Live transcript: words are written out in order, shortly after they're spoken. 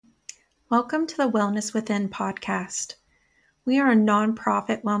Welcome to the Wellness Within podcast. We are a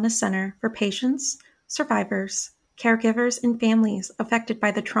nonprofit wellness center for patients, survivors, caregivers, and families affected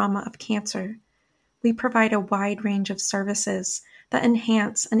by the trauma of cancer. We provide a wide range of services that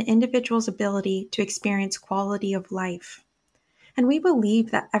enhance an individual's ability to experience quality of life. And we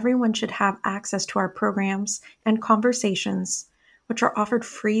believe that everyone should have access to our programs and conversations, which are offered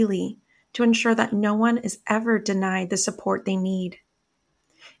freely to ensure that no one is ever denied the support they need.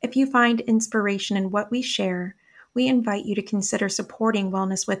 If you find inspiration in what we share, we invite you to consider supporting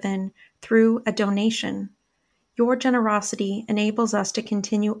Wellness Within through a donation. Your generosity enables us to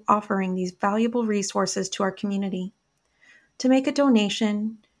continue offering these valuable resources to our community. To make a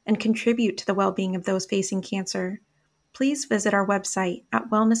donation and contribute to the well-being of those facing cancer, please visit our website at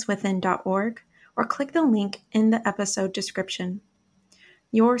wellnesswithin.org or click the link in the episode description.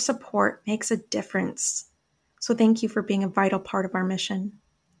 Your support makes a difference, so thank you for being a vital part of our mission.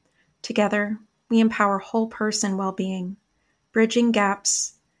 Together, we empower whole person well-being, bridging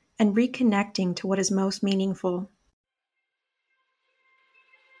gaps, and reconnecting to what is most meaningful.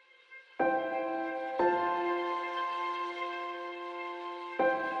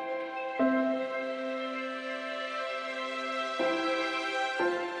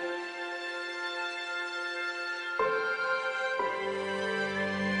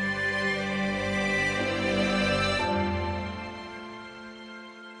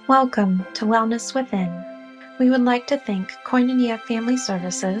 Welcome to Wellness Within. We would like to thank Koinonia Family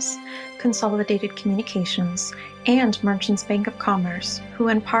Services, Consolidated Communications, and Merchants Bank of Commerce, who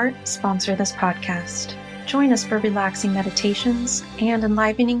in part sponsor this podcast. Join us for relaxing meditations and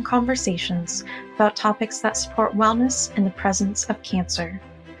enlivening conversations about topics that support wellness in the presence of cancer.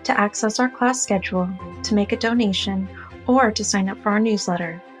 To access our class schedule, to make a donation, or to sign up for our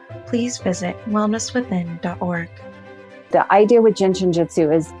newsletter, please visit wellnesswithin.org. The idea with Jin Shin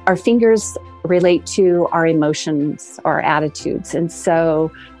Jyutsu is our fingers relate to our emotions, our attitudes. And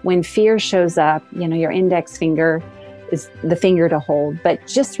so when fear shows up, your index finger is the finger to hold, but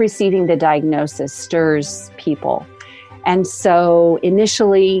just receiving the diagnosis stirs people. And so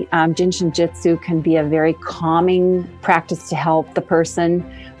initially, Jin Shin Jyutsu can be a very calming practice to help the person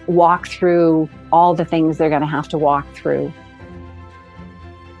walk through all the things they're going to have to walk through.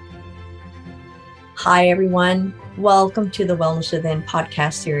 Hi, everyone. Welcome to the Wellness Within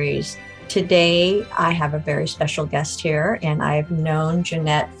podcast series. Today, I have a very special guest here, and I've known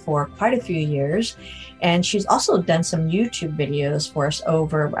Jeanette for quite a few years. And she's also done some YouTube videos for us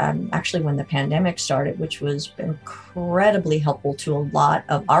over actually when the pandemic started, which was incredibly helpful to a lot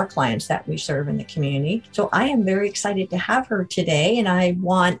of our clients that we serve in the community. So I am very excited to have her today, and I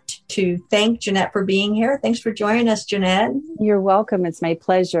want to thank Jeanette for being here. Thanks for joining us, Jeanette. You're welcome. It's my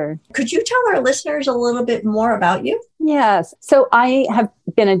pleasure. Could you tell our listeners a little bit more about you? Yes. So I have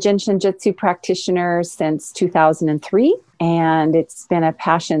been a Jin Shin Jyutsu practitioner since 2003, and it's been a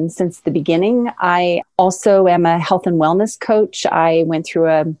passion since the beginning. I also am a health and wellness coach. I went through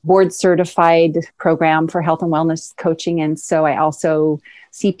a board certified program for health and wellness coaching. And so I also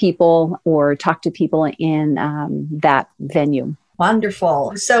see people or talk to people in that venue.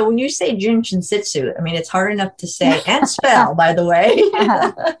 Wonderful. So when you say Jin Shin Jyutsu, it's hard enough to say and spell, by the way.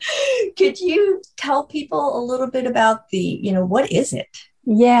 Could you tell people a little bit about what is it?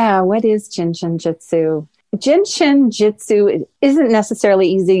 Yeah, what is Jin Shin Jyutsu? Jin Shin Jyutsu isn't necessarily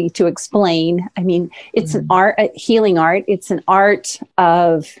easy to explain. It's an art, a healing art. It's an art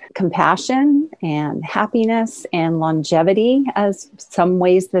of compassion and happiness and longevity, as some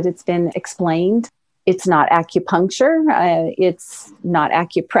ways that it's been explained. It's not acupuncture. It's not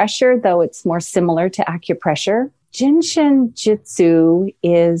acupressure, though it's more similar to acupressure. Jin Shin Jyutsu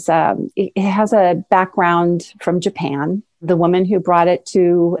is, it has a background from Japan. The woman who brought it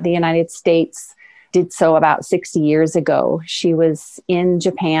to the United States did so about 60 years ago. She was in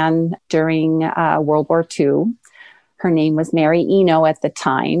Japan during World War II. Her name was Mary Ino at the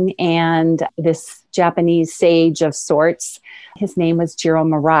time. And this Japanese sage of sorts, his name was Jiro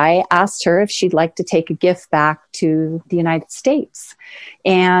Murai, asked her if she'd like to take a gift back to the United States.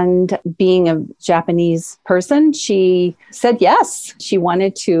 And being a Japanese person, she said yes. She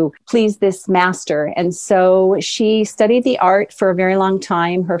wanted to please this master. And so she studied the art for a very long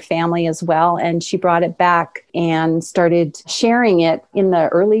time, her family as well. And she brought it back and started sharing it in the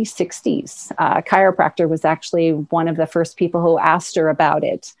early 60s. A chiropractor was actually one of the first people who asked her about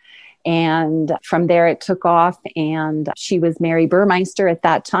it. And from there it took off, and she was Mary Burmeister at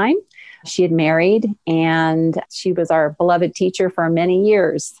that time. She had married, and she was our beloved teacher for many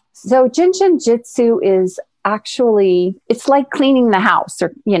years. So Jin Shin Jyutsu is actually, it's like cleaning the house,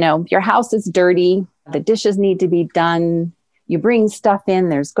 or, your house is dirty. The dishes need to be done. you bring stuff in,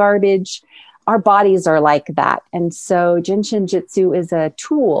 there's garbage. Our bodies are like that. And so Jinshin Jitsu is a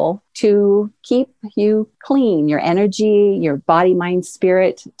tool to keep you clean, your energy, your body, mind,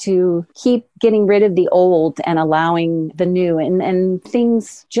 spirit, to keep getting rid of the old and allowing the new. And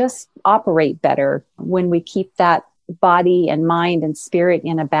things just operate better when we keep that body and mind and spirit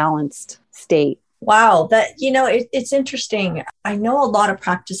in a balanced state. Wow, it's interesting. I know a lot of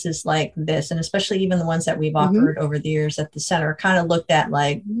practices like this, and especially even the ones that we've offered over the years at the center, kind of looked at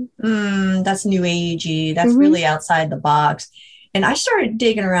like, that's new agey, that's really outside the box. And I started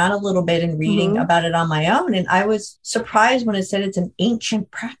digging around a little bit and reading about it on my own. And I was surprised when it said it's an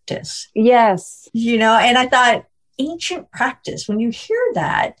ancient practice. Yes. And I thought, ancient practice, when you hear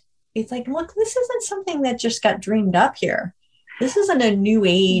that, it's like, look, this isn't something that just got dreamed up here. This isn't a new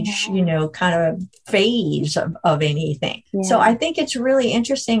age, kind of phase of anything. Yeah. So I think it's really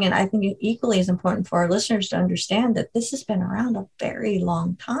interesting. And I think it equally is important for our listeners to understand that this has been around a very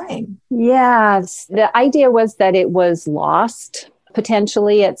long time. Yes. The idea was that it was lost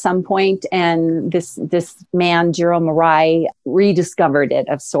potentially at some point. And this man, Jiro Murai, rediscovered it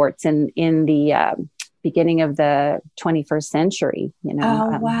of sorts in the beginning of the 21st century.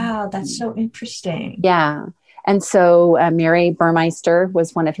 Oh, wow. That's so interesting. Yeah. And so Mary Burmeister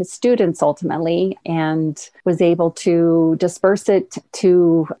was one of his students ultimately and was able to disperse it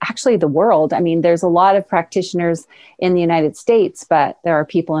to actually the world. I mean, there's a lot of practitioners in the United States, but there are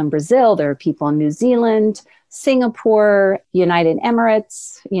people in Brazil, there are people in New Zealand, Singapore, United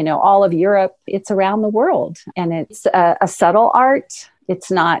Emirates, all of Europe. It's around the world. And it's a subtle art.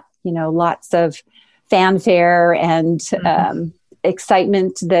 It's not, lots of fanfare and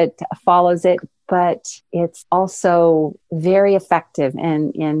excitement that follows it. But it's also very effective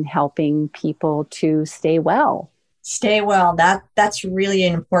in helping people to stay well. Stay well. That's really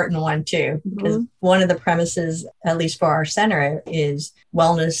an important one too, because one of the premises, at least for our center, is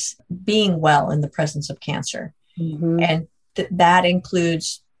wellness, being well in the presence of cancer. And that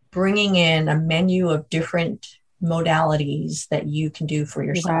includes bringing in a menu of different modalities that you can do for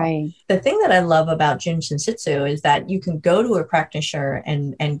yourself. Right. The thing that I love about Jinshin Jitsu is that you can go to a practitioner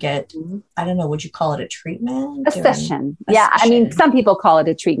and get, I don't know, would you call it a treatment? A session. Session. I mean, some people call it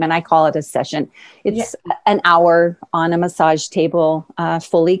a treatment. I call it a session. It's an hour on a massage table,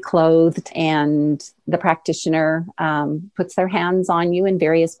 fully clothed, and the practitioner puts their hands on you in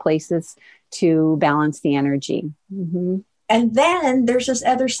various places to balance the energy. And then there's this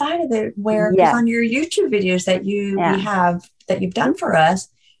other side of it where on your YouTube videos that you've done for us,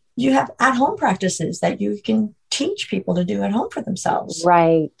 you have at-home practices that you can teach people to do at home for themselves.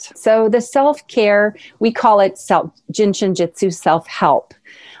 Right. So the self-care, we call it Jinshin Jitsu self-help.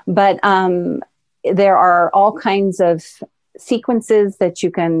 But there are all kinds of sequences that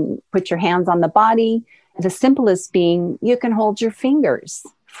you can put your hands on the body. The simplest being, you can hold your fingers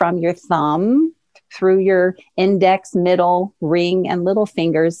from your thumb through your index, middle, ring, and little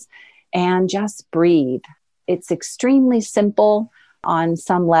fingers, and just breathe. It's extremely simple on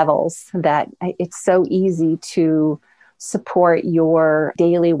some levels that it's so easy to support your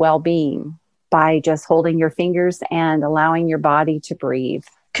daily well-being by just holding your fingers and allowing your body to breathe.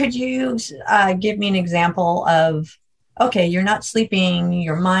 Could you give me an example of, okay, you're not sleeping,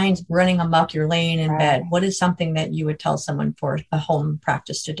 your mind's running amok, you're laying in bed. What is something that you would tell someone for a home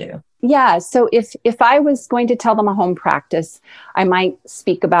practice to do? Yeah. So if I was going to tell them a home practice, I might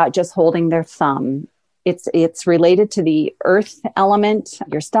speak about just holding their thumb. It's related to the earth element,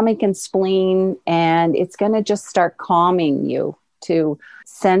 your stomach and spleen, and it's going to just start calming you to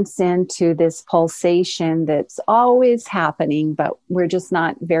sense into this pulsation that's always happening, but we're just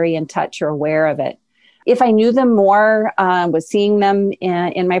not very in touch or aware of it. If I knew them more, was seeing them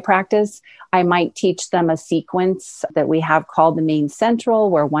in my practice, I might teach them a sequence that we have called the main central,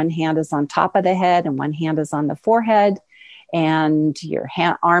 where one hand is on top of the head and one hand is on the forehead, and your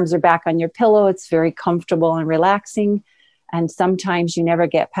arms are back on your pillow. It's very comfortable and relaxing. And sometimes you never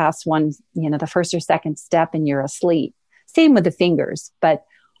get past the first or second step and you're asleep. Same with the fingers, but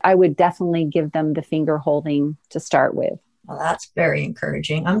I would definitely give them the finger holding to start with. Well, that's very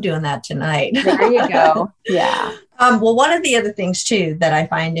encouraging. I'm doing that tonight. There you go. Yeah. Well, one of the other things too that I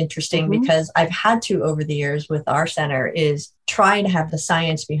find interesting, because I've had to over the years with our center, is try to have the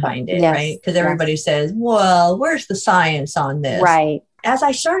science behind it, right? Because everybody says, well, where's the science on this? Right. As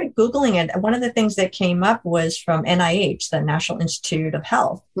I started Googling it, one of the things that came up was from NIH, the National Institute of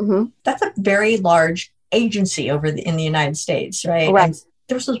Health. That's a very large agency in the United States, right? Right. And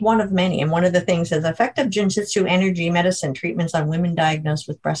this was one of many. And one of the things is effective Jinshin energy medicine treatments on women diagnosed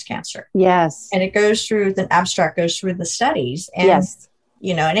with breast cancer. Yes. And it goes through, the abstract goes through the studies. And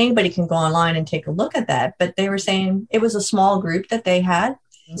and anybody can go online and take a look at that, but they were saying it was a small group that they had.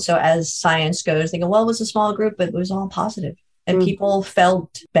 And so as science goes, they go, well, it was a small group, but it was all positive and people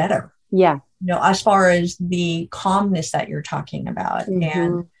felt better. Yeah. As far as the calmness that you're talking about.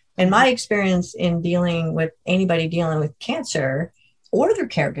 And in my experience in dealing with anybody dealing with cancer or their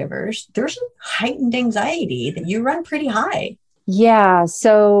caregivers, there's a heightened anxiety that you run pretty high. Yeah.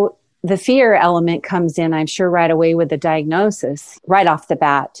 So the fear element comes in, I'm sure, right away with the diagnosis, right off the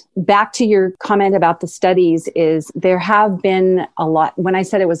bat. Back to your comment about the studies is there have been a lot, when I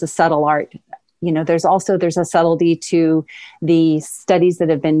said it was a subtle art, there's a subtlety to the studies that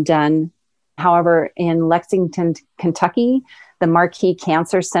have been done. However, in Lexington, Kentucky, the Marquis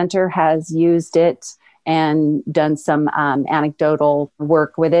Cancer Center has used it and done some anecdotal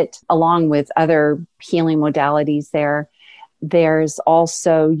work with it, along with other healing modalities there. There's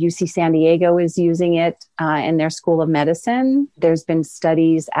also UC San Diego is using it in their School of Medicine. There's been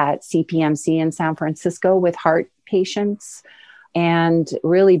studies at CPMC in San Francisco with heart patients. And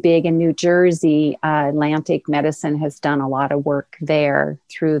really big in New Jersey, Atlantic Medicine has done a lot of work there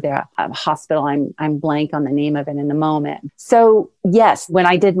through the hospital. I'm blank on the name of it in the moment. So yes, when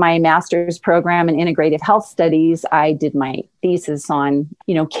I did my master's program in integrative health studies, I did my thesis on,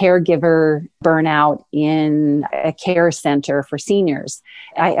 caregiver burnout in a care center for seniors.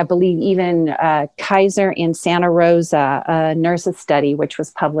 I believe even Kaiser in Santa Rosa, a nurses study, which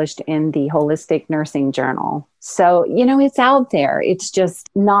was published in the Holistic Nursing Journal. So, it's out there. It's just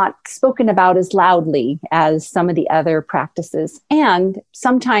not spoken about as loudly as some of the other practices. And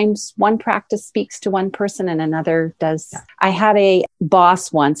sometimes one practice speaks to one person and another does. Yeah. I had a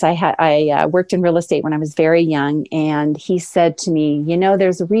boss once. I worked in real estate when I was very young. And he said to me,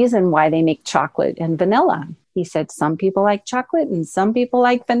 there's a reason why they make chocolate and vanilla. He said, some people like chocolate and some people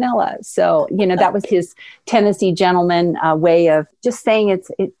like vanilla. So, that was his Tennessee gentleman way of just saying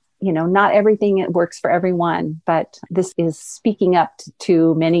it, not everything works for everyone, but this is speaking up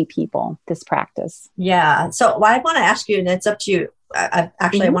to many people, this practice. Yeah. So I want to ask you, and it's up to you. I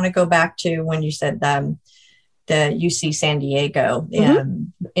want to go back to when you said the UC San Diego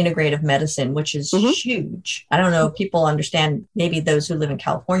integrative medicine, which is huge. I don't know if people understand, maybe those who live in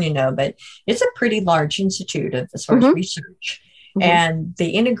California know, but it's a pretty large institute as far as research. And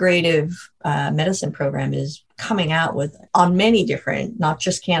the integrative medicine program is coming out with on many different, not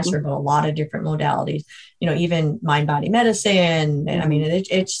just cancer, but a lot of different modalities, even mind body medicine. And I mean,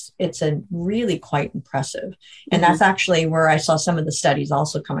 it's a really quite impressive. And that's actually where I saw some of the studies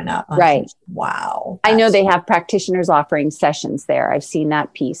also coming out. Right. Wow. I know they have practitioners offering sessions there. I've seen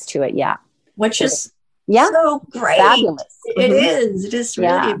that piece to it. Yeah. Which is so great. Fabulous. It is. It is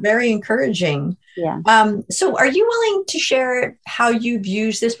really very encouraging. Yeah. So are you willing to share how you've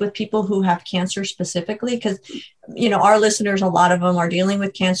used this with people who have cancer specifically? Because, our listeners, a lot of them are dealing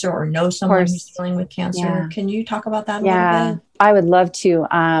with cancer or know someone who's dealing with cancer. Yeah. Can you talk about that a little bit? I would love to.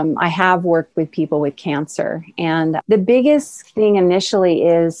 I have worked with people with cancer. And the biggest thing initially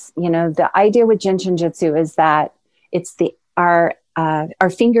is, the idea with Jin Shin Jyutsu is that it's our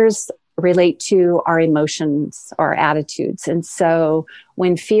fingers relate to our emotions or attitudes. And so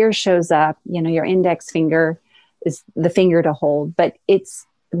when fear shows up, your index finger is the finger to hold, but it's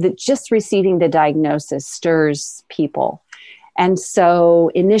just receiving the diagnosis stirs people. And so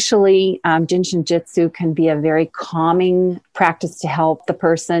initially, Jin Shin Jyutsu can be a very calming practice to help the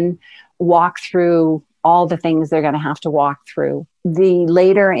person walk through all the things they're going to have to walk through. The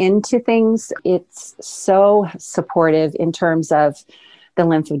later into things, it's so supportive in terms of the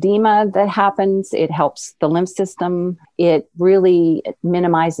lymphedema that happens. It helps the lymph system. It really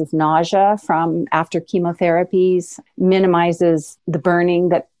minimizes nausea from after chemotherapies, minimizes the burning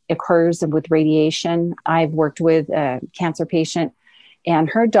that occurs with radiation. I've worked with a cancer patient, and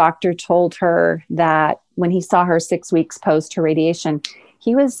her doctor told her that when he saw her 6 weeks post her radiation,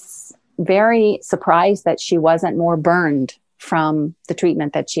 he was very surprised that she wasn't more burned from the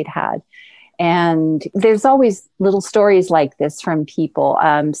treatment that she'd had. And there's always little stories like this from people.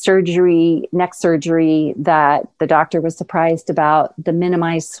 Neck surgery that the doctor was surprised about, the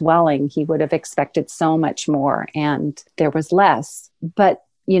minimized swelling. He would have expected so much more, and there was less. But,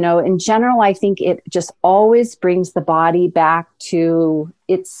 in general, I think it just always brings the body back to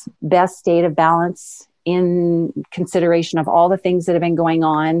its best state of balance in consideration of all the things that have been going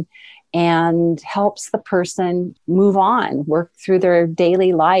on, and helps the person move on, work through their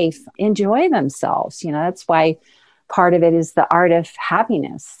daily life, enjoy themselves. That's why part of it is the art of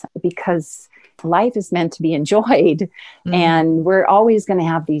happiness, because life is meant to be enjoyed. And we're always going to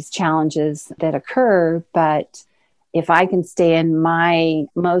have these challenges that occur. But if I can stay in my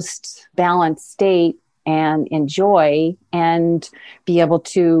most balanced state and enjoy and be able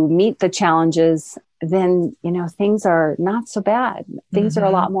to meet the challenges, then, things are not so bad. Things are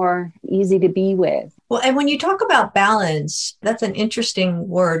a lot more easy to be with. Well, and when you talk about balance, that's an interesting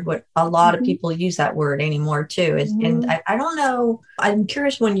word. What a lot of people use that word anymore too. And I don't know, I'm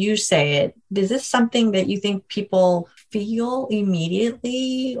curious when you say it, is this something that you think people feel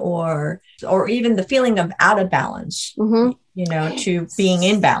immediately or even the feeling of out of balance, to being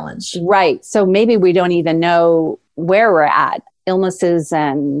in balance? Right. So maybe we don't even know where we're at. Illnesses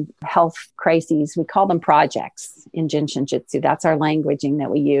and health crises, we call them projects in Jinshin Jyutsu. That's our languaging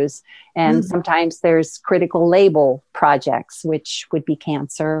that we use. And sometimes there's critical label projects, which would be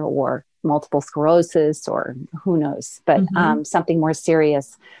cancer or multiple sclerosis or who knows, but something more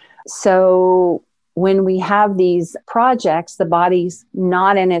serious. So when we have these projects, the body's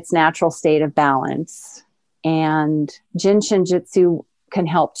not in its natural state of balance. And Jinshin Jyutsu can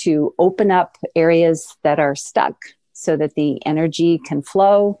help to open up areas that are stuck, so that the energy can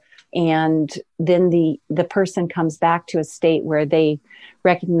flow. And then the person comes back to a state where they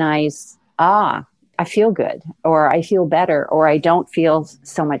recognize, I feel good, or I feel better, or I don't feel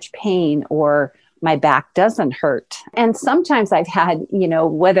so much pain, or my back doesn't hurt. And sometimes I've had,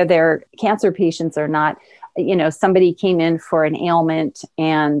 whether they're cancer patients or not, somebody came in for an ailment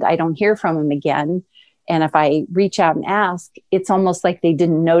and I don't hear from them again. And if I reach out and ask, it's almost like they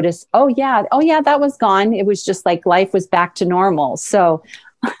didn't notice, oh yeah, that was gone. It was just like life was back to normal. So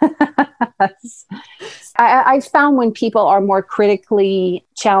I found when people are more critically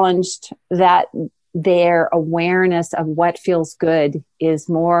challenged that their awareness of what feels good is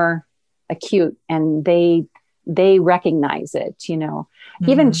more acute, and they recognize it,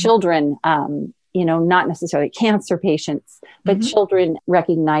 even children, not necessarily cancer patients, but children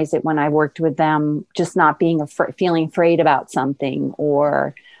recognize it when I worked with them, just not being feeling afraid about something,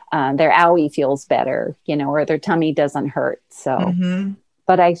 or their owie feels better, or their tummy doesn't hurt. So,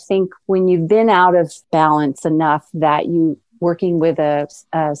 but I think when you've been out of balance enough that you working with a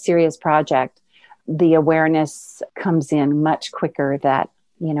serious project, the awareness comes in much quicker that,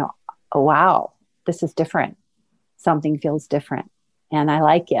 oh, wow, this is different. Something feels different and I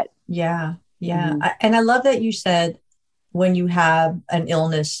like it. Yeah. Yeah. And I love that you said when you have an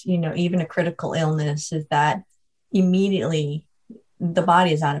illness, even a critical illness, is that immediately the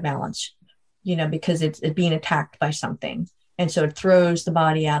body is out of balance, because it's being attacked by something. And so it throws the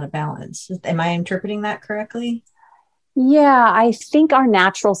body out of balance. Am I interpreting that correctly? Yeah, I think our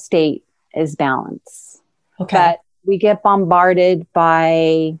natural state is balance. Okay. But we get bombarded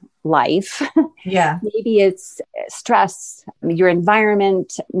by life. Yeah. Maybe it's stress, your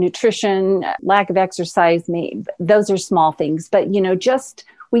environment, nutrition, lack of exercise. Those are small things, but just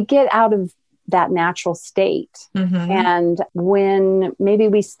we get out of that natural state. And when maybe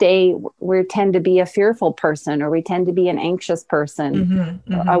we tend to be a fearful person, or we tend to be an anxious person,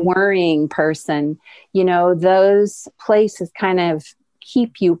 a worrying person, those places kind of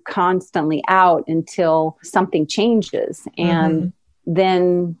keep you constantly out until something changes. And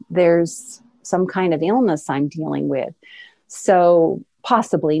then there's some kind of illness I'm dealing with. So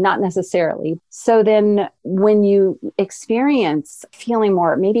possibly, not necessarily. So then when you experience feeling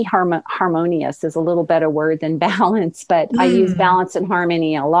more, maybe harmonious is a little better word than balance, but I use balance and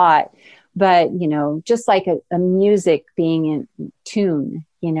harmony a lot. But, just like a music being in tune,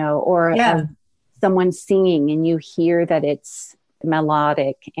 or someone singing and you hear that it's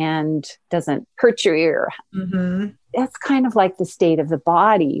melodic and doesn't hurt your ear. That's kind of like the state of the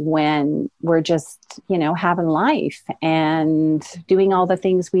body when we're just, having life and doing all the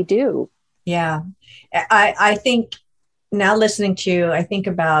things we do. Yeah. I think now listening to you, I think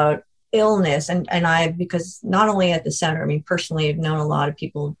about illness and because not only at the center, personally, I've known a lot of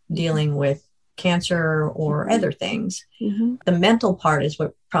people dealing with cancer or other things. The mental part is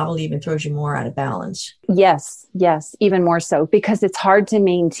what probably even throws you more out of balance. Yes, even more so, because it's hard to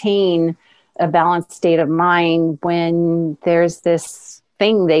maintain a balanced state of mind when there's this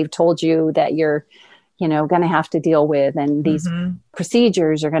thing they've told you that you're, going to have to deal with, and these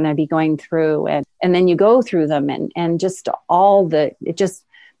procedures are going to be going through, and then you go through them, and just it just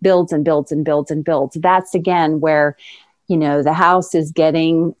builds and builds and builds and builds. That's again where, the house is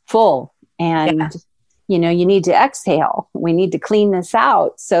getting full, and you need to exhale. We need to clean this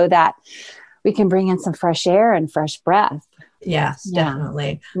out so that we can bring in some fresh air and fresh breath. Yes,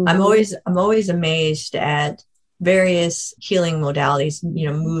 definitely. I'm always amazed at various healing modalities,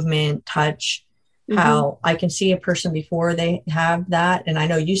 movement, touch, how I can see a person before they have that. And I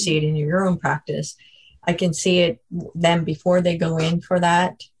know you see it in your own practice. I can see them before they go in for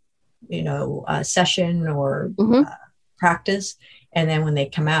that, session or practice. And then when they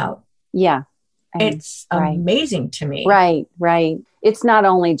come out. Yeah. It's amazing to me. Right. It's not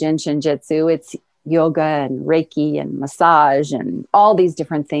only Jinshin Jitsu, it's yoga and Reiki and massage and all these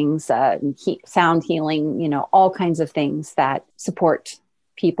different things, sound healing, all kinds of things that support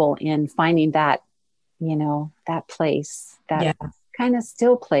people in finding that, that place, that kind of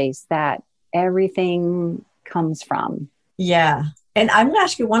still place that everything comes from. Yeah. And I'm going to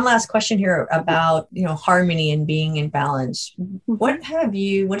ask you one last question here about, harmony and being in balance. What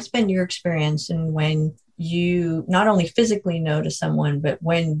has been your experience in when you not only physically notice someone, but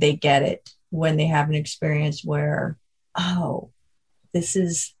when they get it, when they have an experience where, this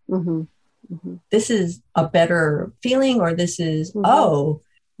is a better feeling, or this is,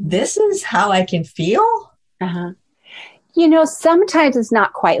 this is how I can feel? Sometimes it's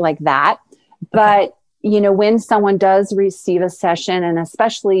not quite like that, but when someone does receive a session, and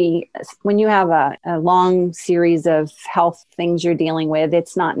especially when you have a long series of health things you're dealing with,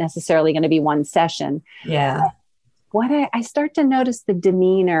 it's not necessarily going to be one session. Yeah. What I start to notice the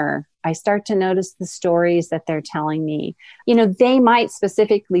demeanor, I start to notice the stories that they're telling me. They might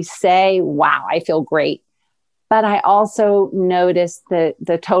specifically say, wow, I feel great. But I also notice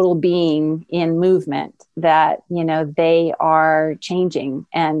the total being in movement, that, they are changing,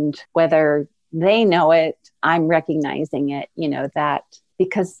 and whether they know it, I'm recognizing it, that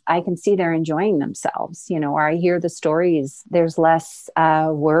because I can see they're enjoying themselves, or I hear the stories, there's less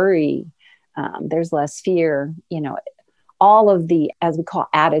worry, there's less fear, all of the, as we call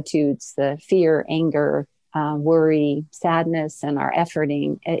attitudes, the fear, anger, worry, sadness, and our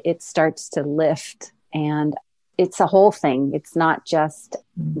efforting, it starts to lift. And it's a whole thing. It's not just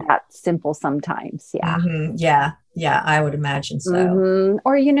that simple sometimes. Yeah. Mm-hmm. Yeah, I would imagine so. Mm-hmm.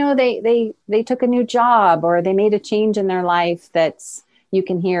 Or, they took a new job, or they made a change in their life that's, you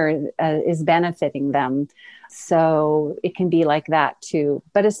can hear is benefiting them. So it can be like that too.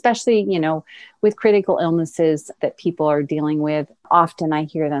 But especially, with critical illnesses that people are dealing with, often I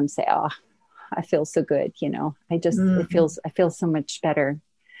hear them say, oh, I feel so good. I feel so much better.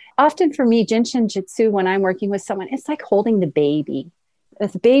 Often for me, Jinshin Jitsu, when I'm working with someone, it's like holding the baby.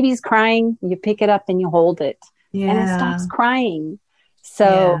 If the baby's crying, you pick it up and you hold it. Yeah. And it stops crying.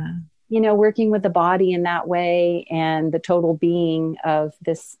 So, working with the body in that way, and the total being of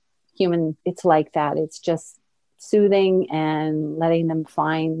this human, it's like that. It's just soothing and letting them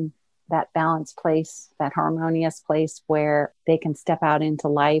find that balanced place, that harmonious place where they can step out into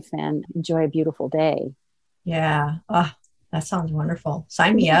life and enjoy a beautiful day. Yeah. Oh, that sounds wonderful.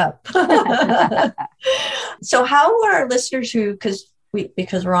 Sign me up. So how would our listeners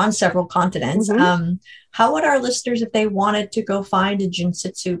because we're on several continents, how would our listeners, if they wanted to go find a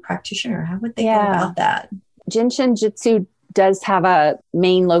Jinsitsu practitioner, how would they go about that? Jinshin Jitsu does have a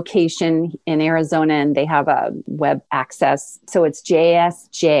main location in Arizona, and they have a web access. So it's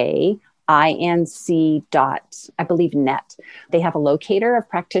JSJINC .net. They have a locator of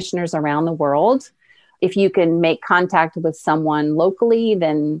practitioners around the world. If you can make contact with someone locally,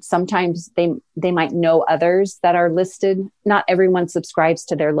 then sometimes they might know others that are listed. Not everyone subscribes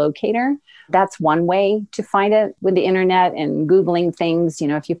to their locator. That's one way to find it with the internet and Googling things.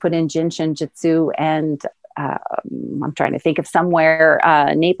 If you put in Jinshin Jitsu and I'm trying to think of somewhere,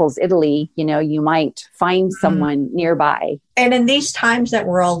 Naples, Italy, you might find someone nearby. And in these times that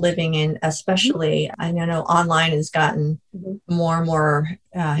we're all living in, especially, I know online has gotten more and more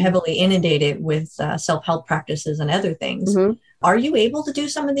heavily inundated with self-help practices and other things. Are you able to do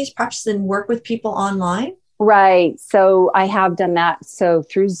some of these practices and work with people online? Right. So I have done that. So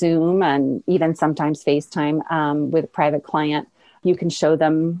through Zoom and even sometimes FaceTime with a private client, you can show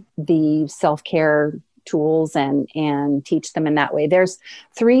them the self-care tools and teach them in that way. There's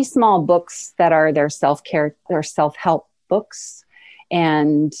 3 small books that are their self-care, their self-help books,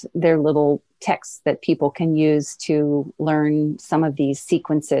 and they're little texts that people can use to learn some of these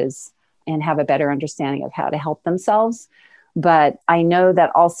sequences and have a better understanding of how to help themselves. But I know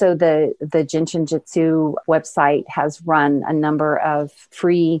that also the Jinshin Jitsu website has run a number of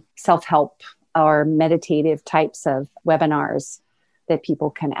free self-help or meditative types of webinars that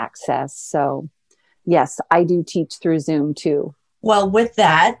people can access. So yes, I do teach through Zoom too. Well, with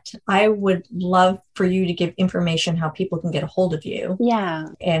that, I would love for you to give information how people can get a hold of you. Yeah.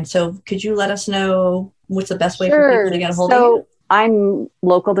 And so could you let us know what's the best way for people to get a hold of you? I'm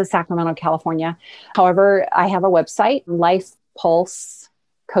local to Sacramento, California. However, I have a website,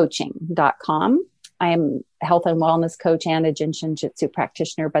 lifepulsecoaching.com. I am a health and wellness coach and a Jinshin Jitsu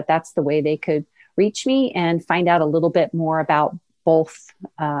practitioner, but that's the way they could reach me and find out a little bit more about both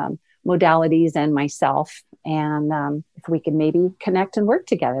modalities and myself. And if we could maybe connect and work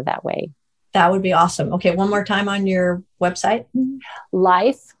together that way. That would be awesome. Okay, one more time on your website.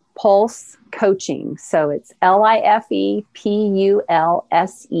 Pulse Coaching. So it's LIFEPULSE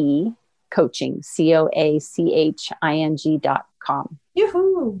Coaching, COACHING.com.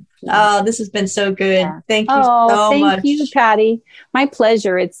 Yoo-hoo. Oh, this has been so good. Yeah. Thank you so much. Thank you, Patty. My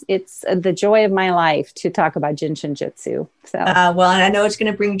pleasure. It's the joy of my life to talk about Jin Shin Jyutsu. So well, and I know it's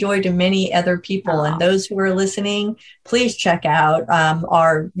going to bring joy to many other people. And those who are listening, please check out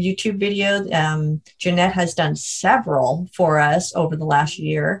our YouTube video. Jeanette has done several for us over the last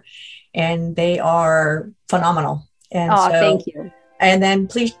year, and they are phenomenal. And thank you. And then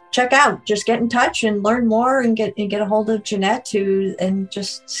please check out, just get in touch and learn more and get a hold of Jeanette and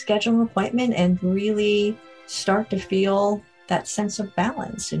just schedule an appointment and really start to feel that sense of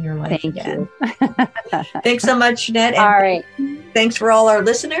balance in your life again. Thanks so much, Jeanette. All right. Thanks for all our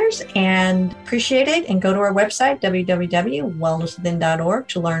listeners and appreciate it. And go to our website, www.wellnesswithin.org,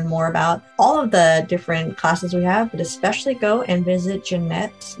 to learn more about all of the different classes we have, but especially go and visit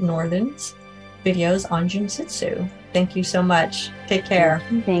Jeanette Northern's videos on Jinsitsu. Thank you so much. Take care.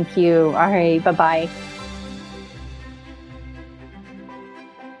 Thank you. All right. Bye-bye.